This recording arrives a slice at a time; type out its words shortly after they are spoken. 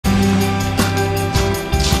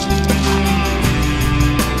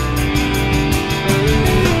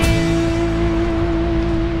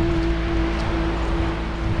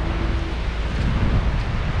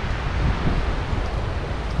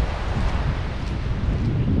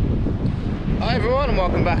everyone, and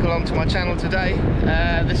welcome back along to my channel today.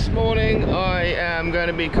 This morning I am going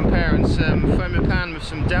to be comparing some Fomapan with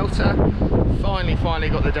some Delta. Finally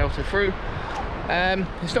got the Delta through.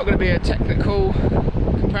 It's not going to be a technical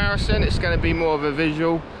comparison, it's going to be more of a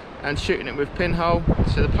visual and shooting it with Pinhole.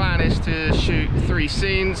 So the plan is to shoot 3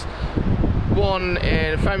 scenes, one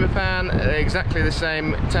in Fomapan, exactly the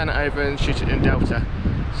same, turn it over and shoot it in Delta.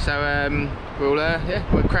 So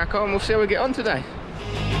we'll crack on, we'll see how we get on today.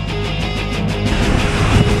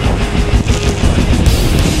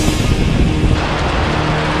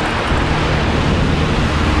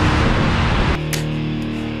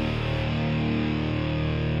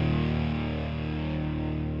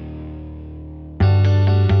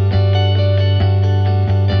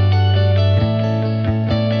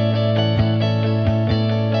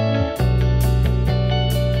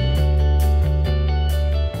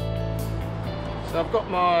 So I've got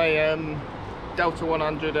my Delta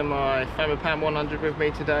 100 and my Fomapan 100 with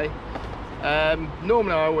me today.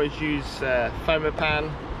 Normally I always use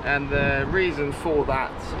Fomapan, and the reason for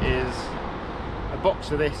that is a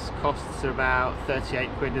box of this costs about 38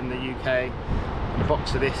 quid in the UK, and a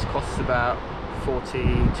box of this costs about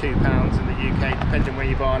 £42 in the UK, depending where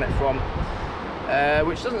you're buying it from,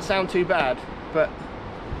 which doesn't sound too bad, but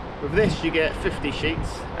with this you get 50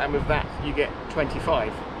 sheets, and with that you get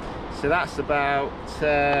 25. So that's about,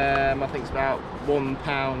 I think it's about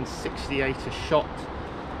 £1.68 a shot,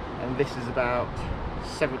 and this is about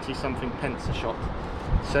 70 something pence a shot.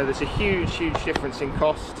 So there's a huge difference in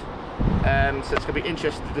cost. So it's going to be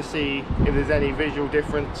interesting to see if there's any visual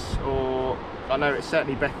difference, or I know it's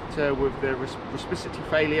certainly better with the reciprocity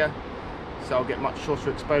failure, so I'll get much shorter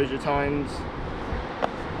exposure times.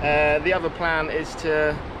 The other plan is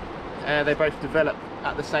to, they both develop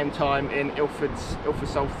at the same time in Ilford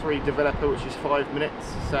 3 developer, which is 5 minutes.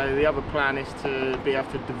 So the other plan is to be able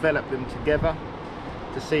to develop them together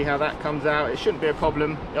to see how that comes out. It shouldn't be a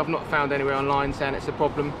problem. I've not found anywhere online saying it's a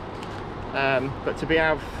problem, but to be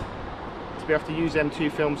able to use them 2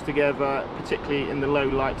 films together, particularly in the low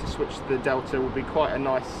light, to switch to the Delta will be quite a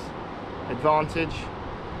nice advantage.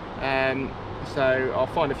 So I'll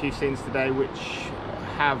find a few scenes today which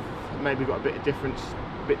have maybe got a bit of difference,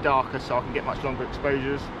 a bit darker, so I can get much longer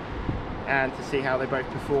exposures, and to see how they both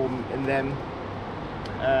perform in them.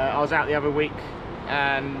 I was out the other week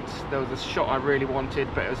and there was a shot I really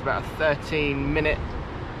wanted, but it was about a 13-minute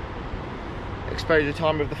exposure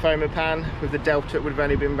time with the Fomapan. With the Delta it would have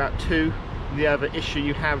only been about 2. The other issue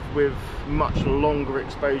you have with much longer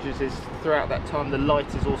exposures is throughout that time the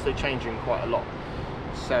light is also changing quite a lot,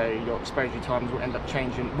 so your exposure times will end up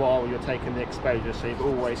changing while you're taking the exposure, so you've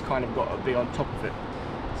always kind of got to be on top of it.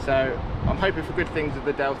 So I'm hoping for good things with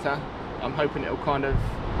the Delta. I'm hoping it'll kind of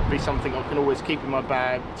be something I can always keep in my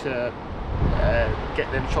bag to get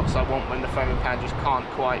them shots I want when the Fomapan just can't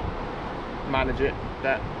quite manage it.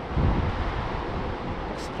 That's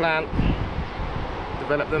the plan.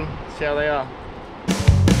 Develop them, see how they are.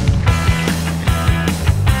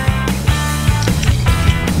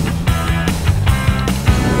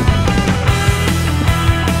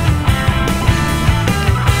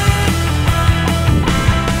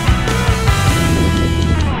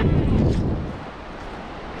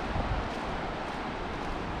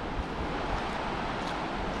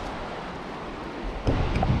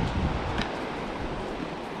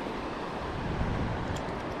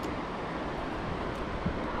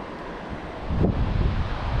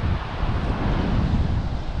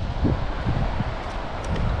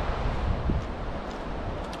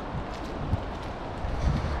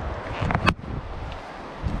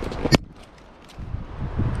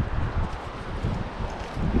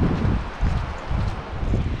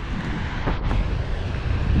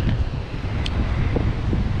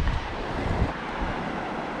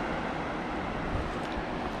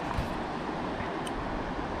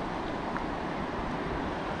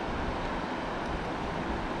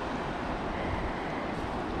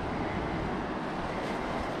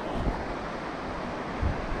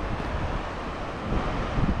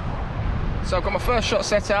 So I've got my first shot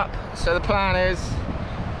set up. So the plan is,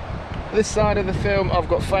 this side of the film I've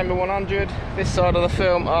got Foma 100, this side of the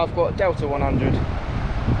film I've got Delta 100.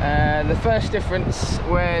 The first difference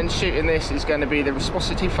when shooting this is going to be the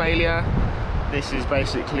reciprocity failure. This is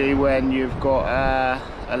basically when you've got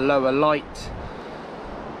a lower light.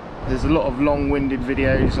 There's a lot of long-winded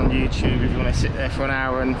videos on YouTube if you want to sit there for an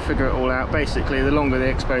hour and figure it all out. Basically, the longer the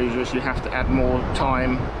exposures, you have to add more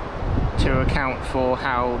time to account for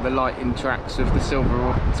how the light interacts with the silver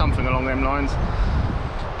or something along them lines.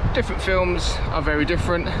 Different films are very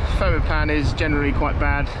different. Fomapan is generally quite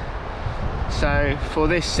bad. So for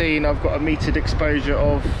this scene I've got a metered exposure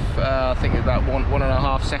of I think about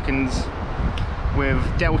 1.5 seconds.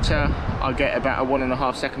 With Delta I get about a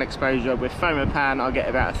 1.5 second exposure. With Fomapan I get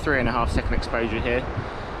about a 3.5 second exposure here.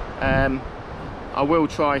 I will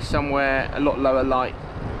try somewhere a lot lower light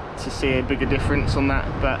to see a bigger difference on that,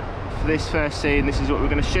 but for this first scene this is what we're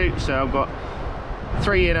going to shoot. So I've got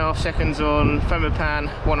 3.5 seconds on Fomapan,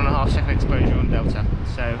 1.5 second exposure on Delta.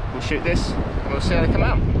 So we'll shoot this and we'll see how they come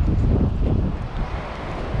out.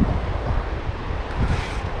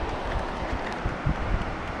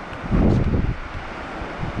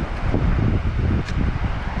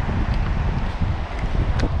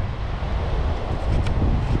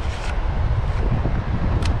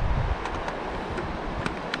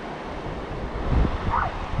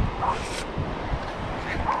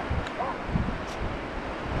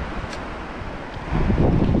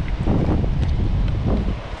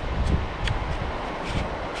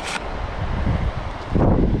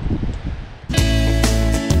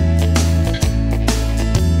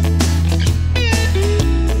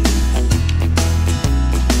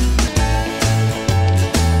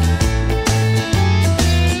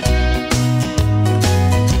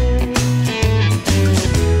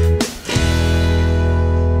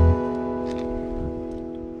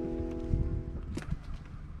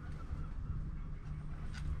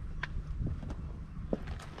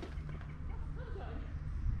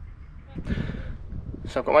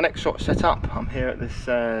 So I've got my next shot set up. I'm here at this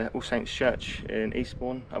All Saints Church in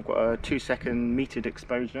Eastbourne. I've got a 2 second metered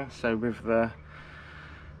exposure. So with the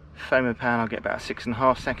Fomapan I'll get about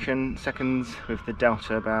 6.5 seconds. With the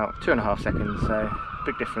Delta about 2.5 seconds. So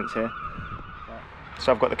big difference here.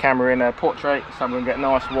 So I've got the camera in a portrait, so I'm going to get a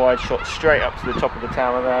nice wide shot straight up to the top of the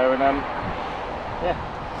tower there, and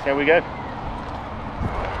yeah, so here we go.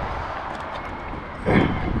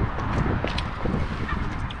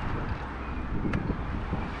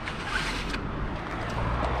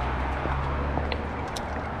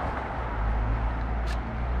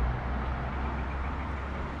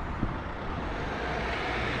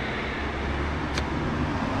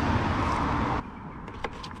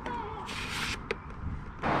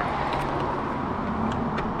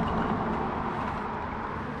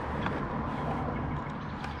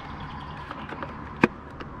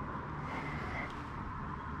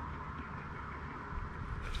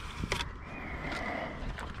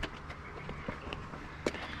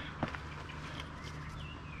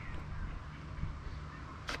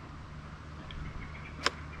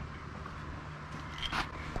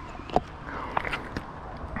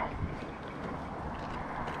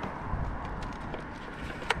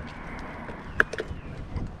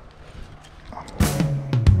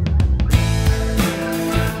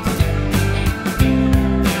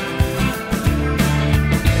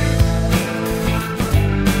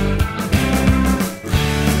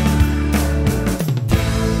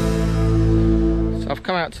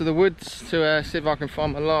 Come out to the woods to see if I can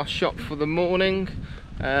find my last shot for the morning,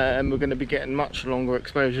 and we're going to be getting much longer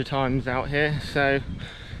exposure times out here, so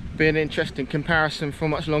be an interesting comparison for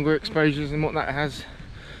much longer exposures and what that has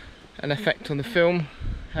an effect on the film.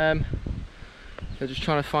 So just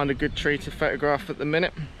trying to find a good tree to photograph at the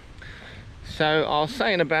minute. So I was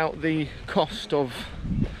saying about the cost of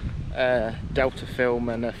Delta film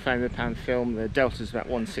and a Fomapan film. The Delta's about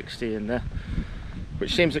 160 in there,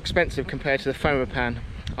 which seems expensive compared to the Fomapan.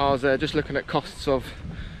 I was just looking at costs of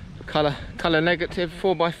colour negative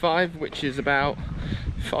 4x5, which is about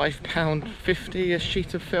 £5.50 a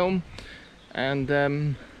sheet of film,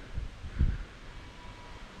 and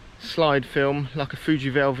slide film like a Fuji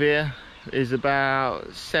Velvia is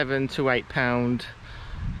about £7 to £8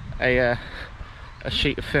 a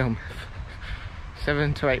sheet of film.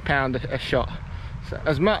 £7 to £8 a shot. So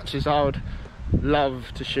as much as I would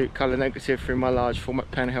love to shoot colour negative through my large format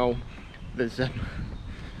Pinhole, there's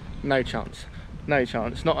no chance,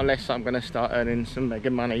 not unless I'm going to start earning some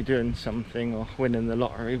mega money doing something or winning the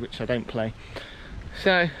lottery, which I don't play.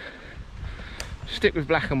 So stick with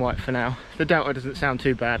black and white for now. The Delta doesn't sound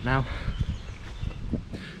too bad now,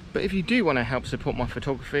 but if you do want to help support my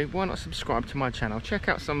photography, why not subscribe to my channel, check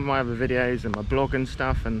out some of my other videos and my blog and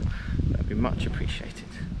stuff, and that'd be much appreciated.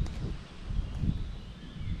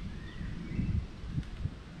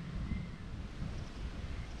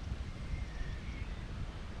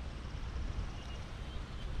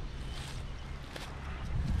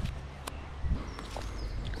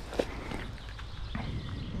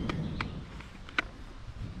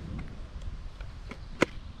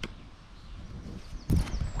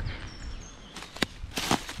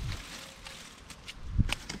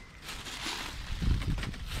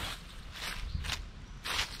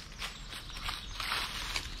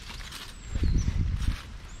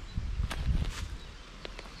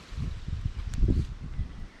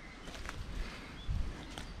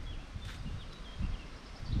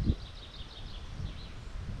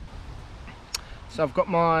 So I've got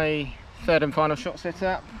my third and final shot set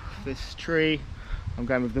up. This tree, I'm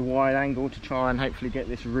going with the wide angle to try and hopefully get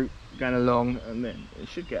this root going along, and then it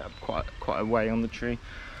should get up quite a way on the tree.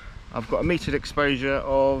 I've got a metered exposure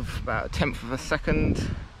of about 1/10 of a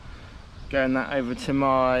second, going that over to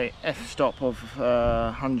my f-stop of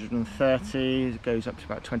 130, it goes up to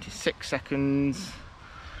about 26 seconds.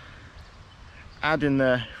 Add in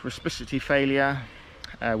the reciprocity failure,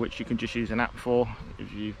 which you can just use an app for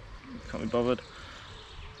if you can't be bothered.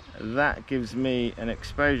 That gives me an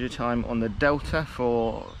exposure time on the Delta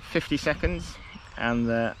for 50 seconds and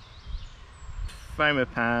the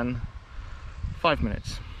Fomapan 5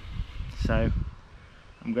 minutes. So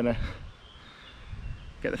I'm gonna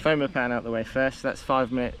get the Fomapan out of the way first. That's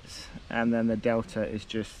 5 minutes, and then the Delta is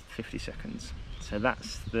just 50 seconds. So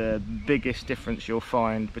that's the biggest difference you'll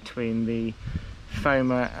find between the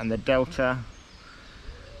Foma and the Delta.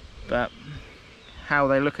 But how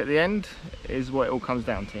they look at the end is what it all comes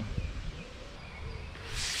down to.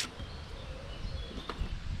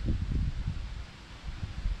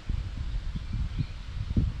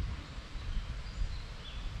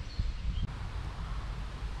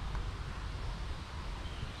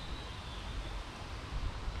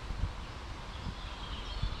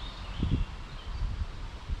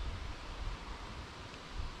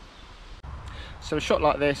 So a shot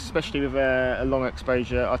like this, especially with a long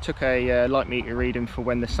exposure, I took a light meter reading for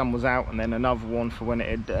when the sun was out, and then another one for when it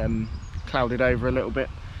had clouded over a little bit,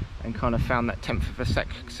 and kind of found that 1/10 of a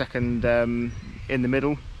second in the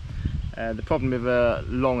middle. The problem with a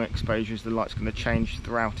long exposure is the light's going to change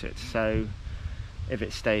throughout it, so if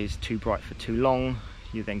it stays too bright for too long,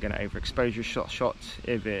 you're then going to overexpose your shot.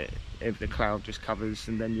 If the cloud just covers,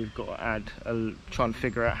 and then you've got to add, try and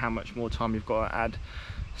figure out how much more time you've got to add,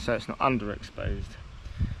 so it's not underexposed.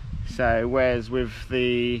 So whereas with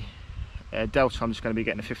the Delta, I'm just going to be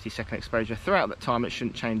getting a 50-second exposure throughout that time. It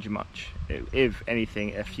shouldn't change much, if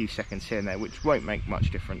anything, a few seconds here and there, which won't make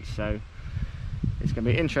much difference. So it's going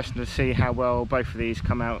to be interesting to see how well both of these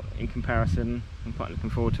come out in comparison. I'm quite looking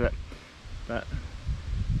forward to it, but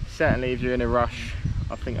certainly if you're in a rush,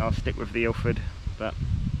 I think I'll stick with the Ilford. But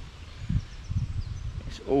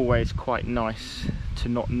it's always quite nice to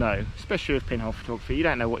not know, especially with pinhole photography. You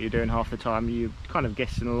don't know what you're doing half the time. You're kind of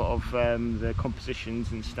guessing a lot of the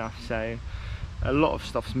compositions and stuff, so a lot of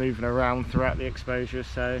stuff's moving around throughout the exposure,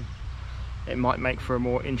 so it might make for a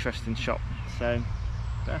more interesting shot. So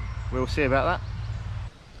we'll see about that.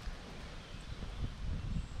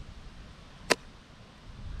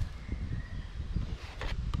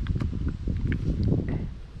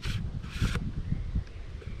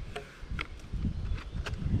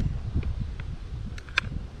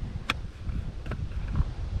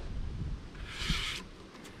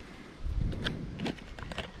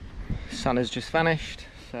 Sun has just vanished,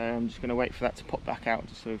 so I'm just going to wait for that to pop back out,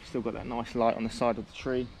 just so we've still got that nice light on the side of the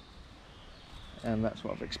tree, and that's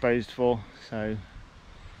what I've exposed for, so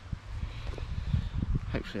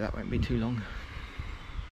hopefully that won't be too long.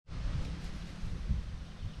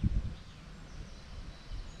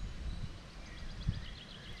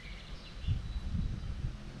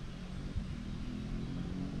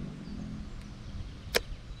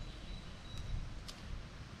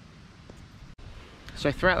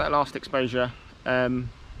 So throughout that last exposure, the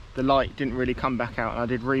light didn't really come back out, and I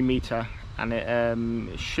did re-meter, and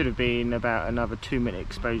it should have been about another 2-minute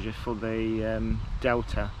exposure for the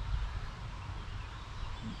Delta,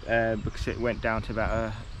 because it went down to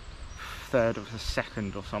about 1/3 of a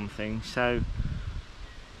second or something. So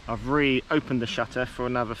I've re-opened the shutter for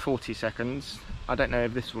another 40 seconds. I don't know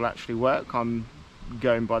if this will actually work. I'm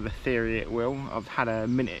going by the theory it will. I've had a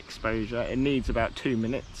minute exposure. It needs about 2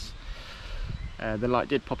 minutes. The light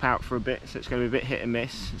did pop out for a bit, so it's going to be a bit hit and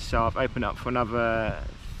miss. So I've opened up for another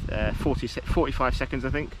 45 seconds, I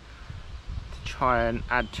think, to try and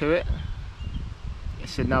add to it.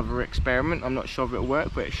 It's another experiment. I'm not sure if it'll work,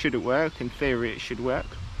 but it should work. In theory, it should work.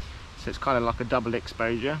 So it's kind of like a double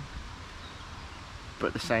exposure,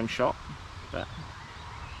 but the same shot. But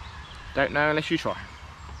don't know unless you try.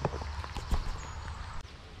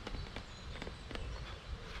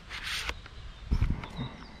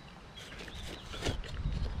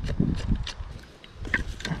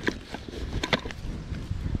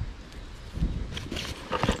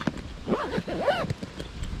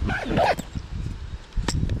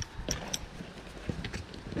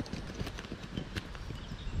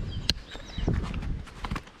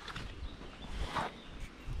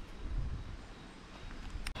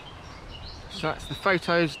 So that's the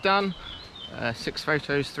photos done. 6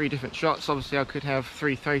 photos, 3 different shots. Obviously I could have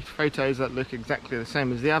 3 photos that look exactly the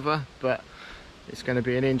same as the other, but it's going to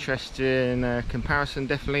be an interesting comparison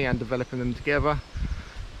definitely, and developing them together.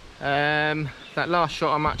 That last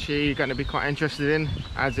shot I'm actually going to be quite interested in,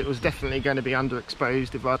 as it was definitely going to be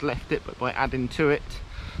underexposed if I'd left it, but by adding to it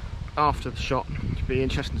after the shot, it'd be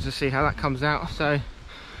interesting to see how that comes out. So I'm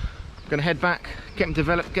going to head back, get them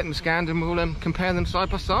developed, get them scanned, and we'll compare them side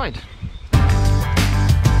by side.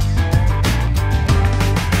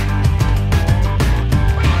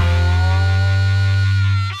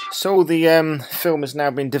 So all the film has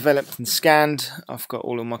now been developed and scanned. I've got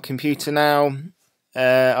all on my computer now.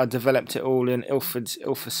 I developed it all in Ilford's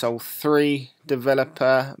Ilfosol 3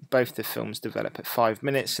 developer. Both the films develop at 5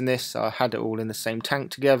 minutes in this, so I had it all in the same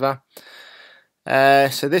tank together.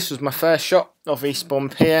 So this was my first shot of Eastbourne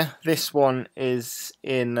Pier. This one is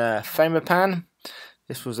in Fomapan.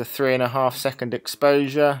 This was a 3.5 second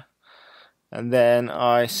exposure. And then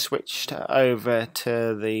I switched over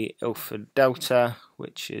to the Ilford DELTA,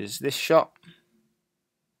 which is this shot.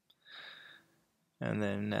 And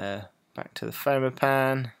then back to the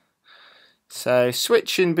Fomapan. So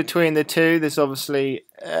switching between the two, there's obviously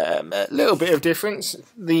a little bit of difference.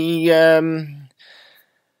 The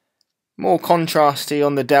more contrasty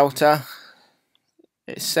on the Delta.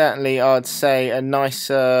 It's certainly, I'd say, a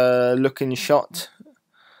nicer looking shot.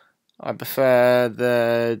 I prefer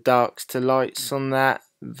the darks to lights on that.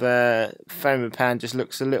 The Fomapan just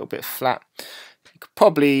looks a little bit flat. You could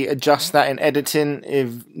probably adjust that in editing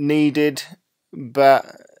if needed, but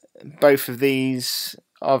both of these,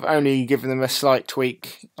 I've only given them a slight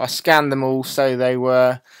tweak. I scanned them all so they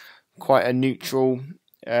were quite a neutral.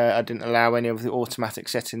 I didn't allow any of the automatic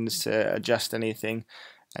settings to adjust anything,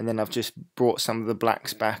 and then I've just brought some of the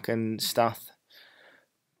blacks back and stuff.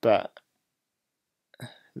 But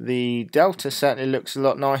the Delta certainly looks a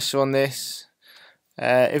lot nicer on this.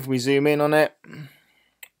 If we zoom in on it,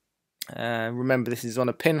 remember this is on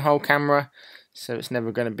a pinhole camera, so it's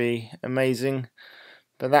never going to be amazing.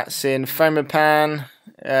 But that's in Fomapan,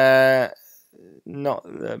 and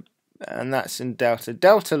that's in Delta.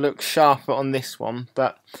 Delta looks sharper on this one,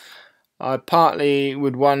 but I partly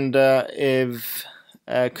would wonder if,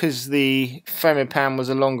 because the Fomapan was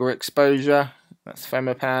a longer exposure, that's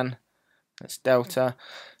Fomapan, that's Delta.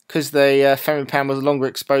 Because the Fomapan was a longer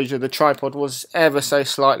exposure, the tripod was ever so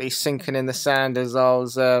slightly sinking in the sand as I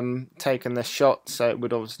was taking the shot, so it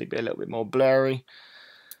would obviously be a little bit more blurry.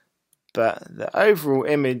 But the overall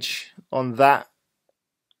image on that,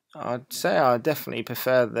 I'd say I definitely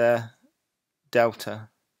prefer the Delta.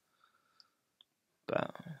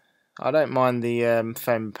 But I don't mind the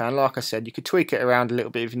Fomapan. Like I said, you could tweak it around a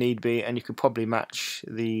little bit if need be, and you could probably match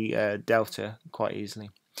the Delta quite easily.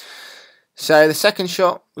 So the second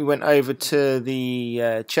shot, we went over to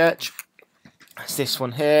the church. It's this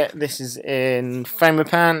one here. This is in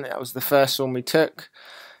Fomapan. That was the first one we took.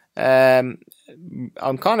 I'm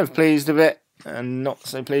kind of pleased with it and not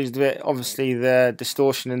so pleased with it. Obviously the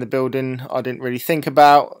distortion in the building I didn't really think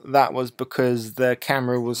about. That was because the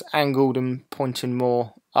camera was angled and pointing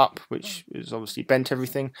more up, which is obviously bent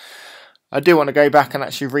everything. I do want to go back and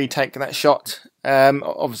actually retake that shot,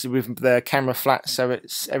 obviously with the camera flat, so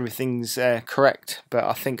everything's correct, but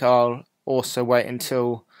I think I'll also wait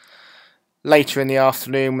until later in the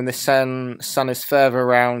afternoon when the sun is further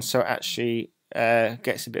around, so it actually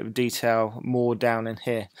gets a bit of detail more down in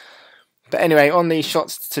here. But anyway, on these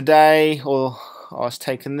shots today, or I was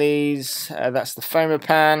taking these, that's the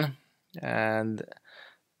Fomapan, and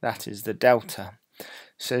that is the Delta.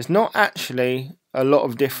 So there's not actually a lot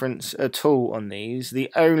of difference at all on these.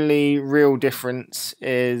 The only real difference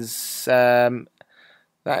is that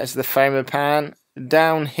is the Fomapan.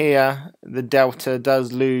 Down here, the Delta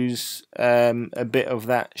does lose a bit of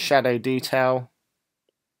that shadow detail,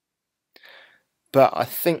 but I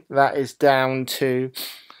think that is down to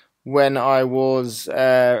when I was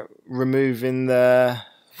removing the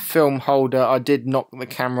film holder, I did knock the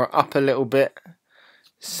camera up a little bit,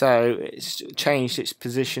 so it's changed its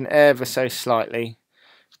position ever so slightly,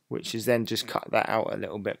 which has then just cut that out a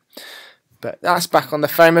little bit. But that's back on the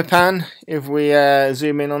Fomapan. If we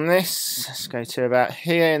zoom in on this, let's go to about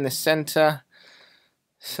here in the center.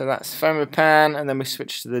 So that's Fomapan, and then we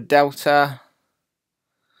switch to the Delta.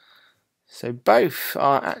 So both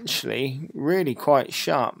are actually really quite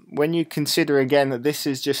sharp. When you consider again that this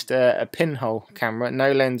is just a pinhole camera,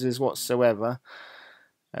 no lenses whatsoever,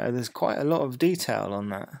 there's quite a lot of detail on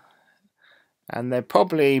that. And they're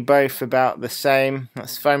probably both about the same.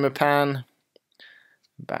 That's Fomapan.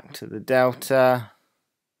 Back to the Delta.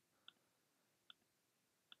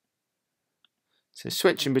 So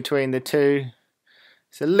switching between the two.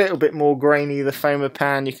 It's a little bit more grainy, the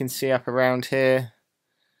Fomapan, you can see up around here.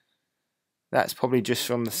 That's probably just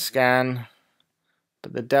from the scan.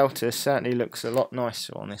 but the Delta certainly looks a lot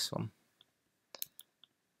nicer on this one.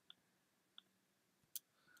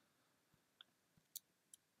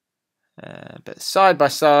 But side by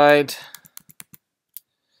side,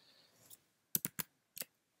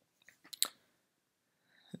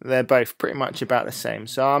 they're both pretty much about the same,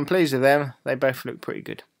 so I'm pleased with them. They both look pretty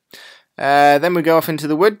good. Then we go off into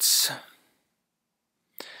the woods,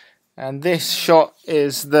 and this shot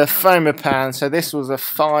is the Fomapan. So this was a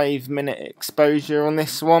 5-minute exposure on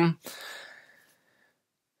this one,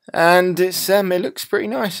 and it looks pretty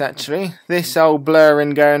nice actually. This old blurring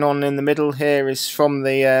going on in the middle here is from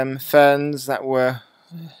the ferns that were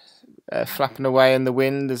flapping away in the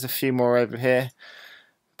wind. There's a few more over here,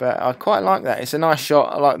 but I quite like that. It's a nice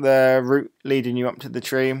shot. I like the route leading you up to the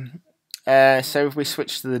tree. So if we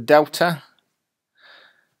switch to the Delta,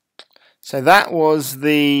 so that was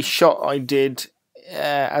the shot I did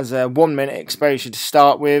as a 1-minute exposure to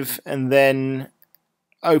start with, and then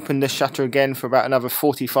opened the shutter again for about another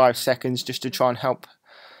 45 seconds just to try and help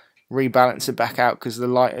rebalance it back out because the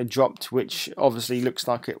light had dropped, which obviously looks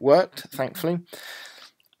like it worked, thankfully.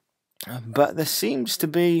 But there seems to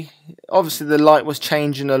be, obviously the light was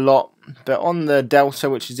changing a lot, but on the Delta,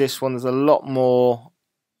 which is this one, there's a lot more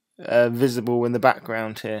visible in the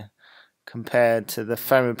background here compared to the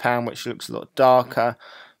Fomapan, which looks a lot darker,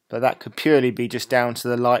 but that could purely be just down to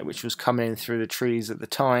the light which was coming in through the trees at the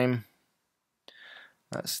time.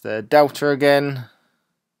 That's the Delta again.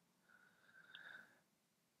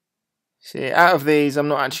 See, out of these I'm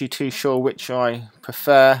not actually too sure which I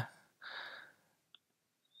prefer.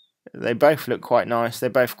 They both look quite nice. They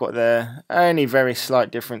both got their only very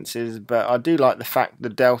slight differences, but I do like the fact the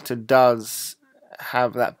Delta does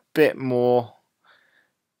have that bit more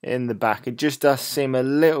in the back. It just does seem a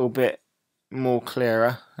little bit more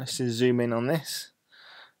clearer. Let's just zoom in on this.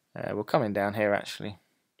 We're coming down here actually.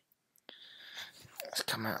 Let's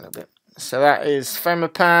come out a little bit. So that is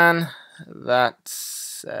Fomapan,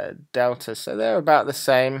 that's Delta, so they're about the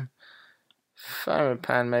same.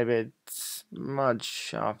 Fomapan, maybe it's much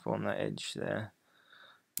sharper on the edge there.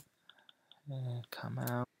 Come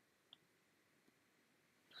out.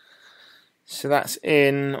 So that's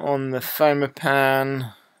in on the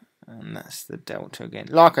Fomapan, and that's the Delta again.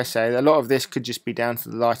 Like I say, a lot of this could just be down to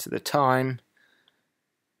the light at the time,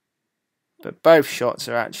 but both shots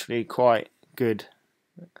are actually quite good.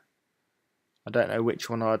 I don't know which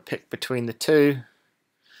one I'd pick between the two.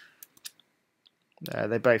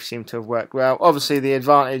 They both seem to have worked well. Obviously the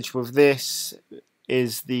advantage with this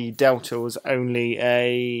is the Delta was only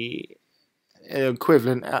an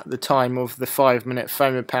equivalent at the time of the 5-minute.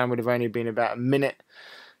 Fomapan would have only been about a minute,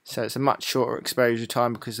 so it's a much shorter exposure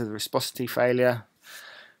time because of the viscosity failure.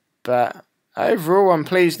 But overall I'm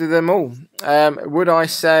pleased with them all. Would I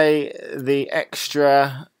say the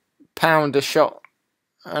extra pound a shot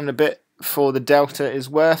and a bit for the Delta is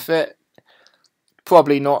worth it?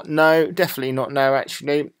 Probably not, no. Definitely not, no,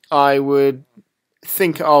 actually. I would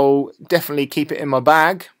think I'll definitely keep it in my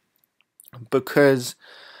bag because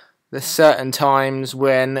there's certain times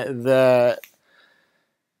when the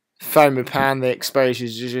Fomapan, the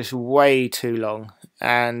exposures are just way too long,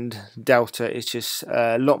 and Delta is just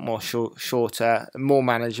a lot more shorter, more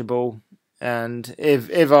manageable. And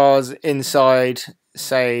if I was inside,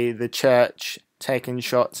 say, the church taking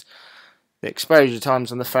shots, the exposure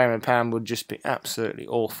times on the Fomapan would just be absolutely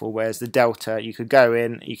awful, whereas the Delta, you could go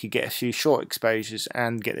in, you could get a few short exposures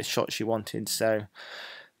and get the shots you wanted. So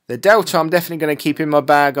the Delta I'm definitely going to keep in my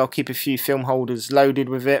bag. I'll keep a few film holders loaded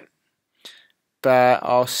with it, but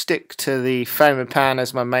I'll stick to the Fomapan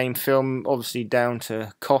as my main film, obviously down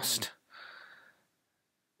to cost.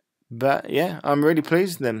 But yeah, I'm really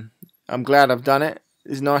pleased with them. I'm glad I've done it.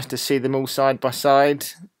 It's nice to see them all side by side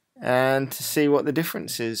and to see what the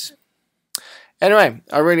difference is. Anyway,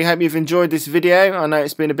 I really hope you've enjoyed this video. I know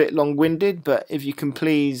it's been a bit long-winded, but if you can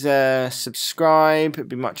please subscribe, it'd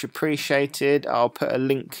be much appreciated. I'll put a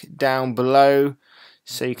link down below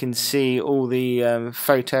so you can see all the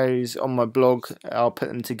photos on my blog. I'll put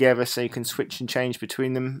them together so you can switch and change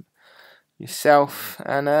between them yourself.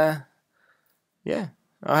 And yeah,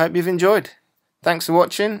 I hope you've enjoyed. Thanks for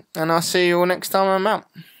watching, and I'll see you all next time I'm out.